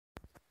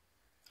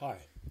Hi,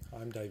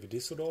 I'm David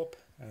Disseldorp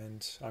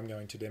and I'm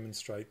going to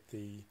demonstrate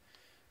the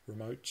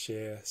Remote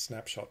Share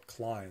Snapshot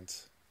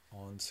client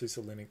on SUSE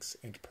Linux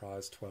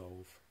Enterprise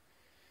 12.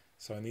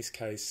 So in this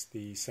case,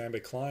 the Samba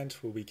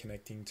client will be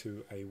connecting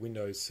to a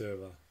Windows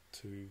server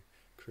to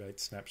create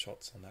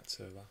snapshots on that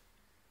server.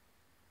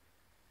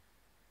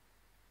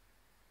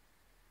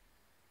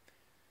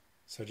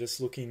 So just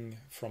looking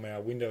from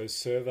our Windows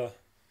server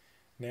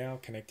now,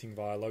 connecting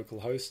via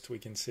localhost, we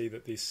can see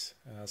that this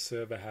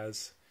server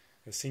has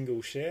a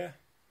single share.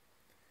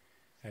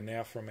 And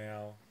now from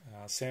our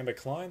Samba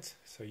client,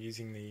 so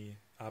using the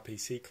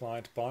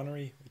rpcclient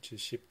binary, which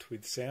is shipped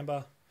with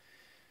Samba,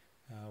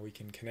 we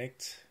can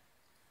connect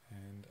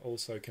and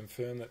also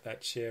confirm that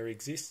that share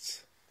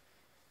exists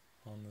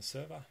on the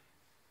server.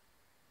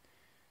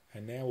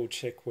 And now we'll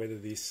check whether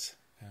this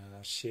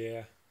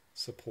share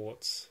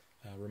supports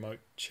remote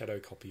shadow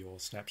copy or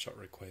snapshot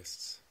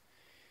requests,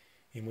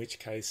 in which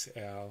case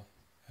our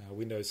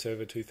Windows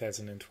Server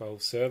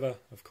 2012 server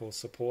of course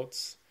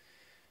supports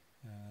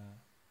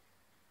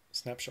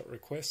snapshot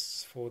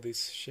requests for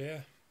this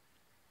share.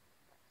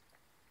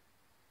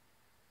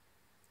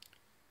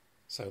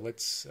 So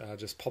let's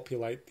just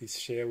populate this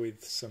share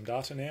with some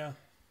data now.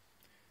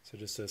 So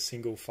just a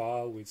single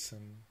file with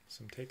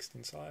some text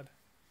inside.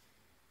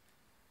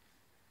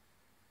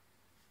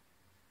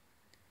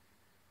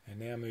 And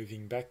now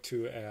moving back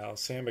to our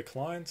Samba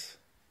client,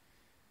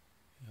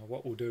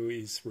 what we'll do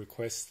is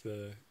request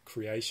the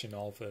creation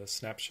of a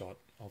snapshot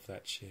of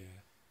that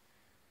share.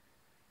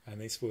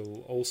 And this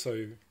will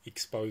also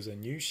expose a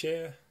new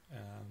share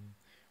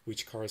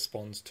which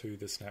corresponds to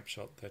the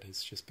snapshot that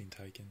has just been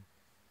taken.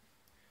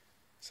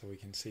 So we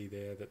can see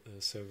there that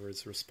the server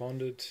has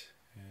responded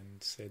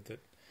and said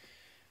that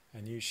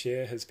a new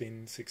share has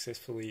been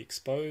successfully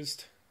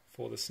exposed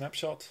for the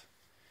snapshot.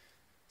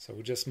 So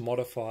we'll just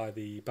modify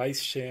the base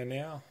share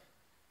now,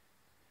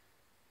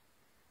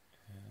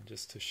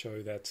 just to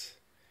show that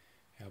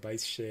our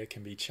base share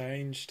can be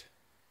changed.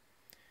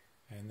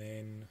 And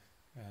then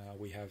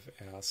we have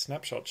our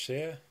snapshot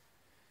share,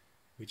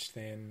 which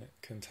then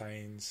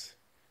contains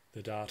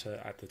the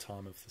data at the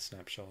time of the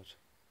snapshot.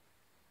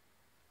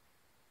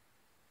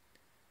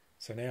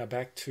 So now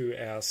back to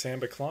our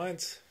Samba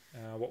client,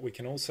 what we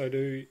can also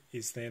do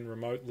is then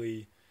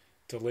remotely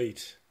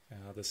delete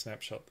the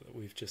snapshot that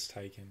we've just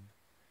taken.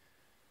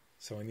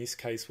 So in this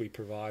case we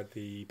provide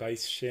the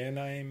base share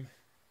name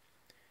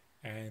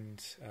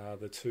and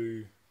the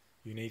two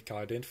unique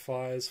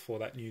identifiers for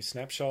that new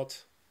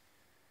snapshot,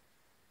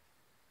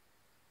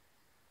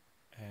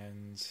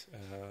 and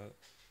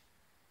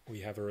we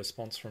have a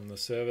response from the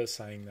server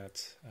saying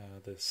that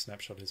the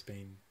snapshot has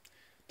been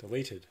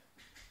deleted.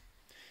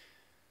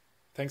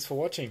 Thanks for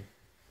watching.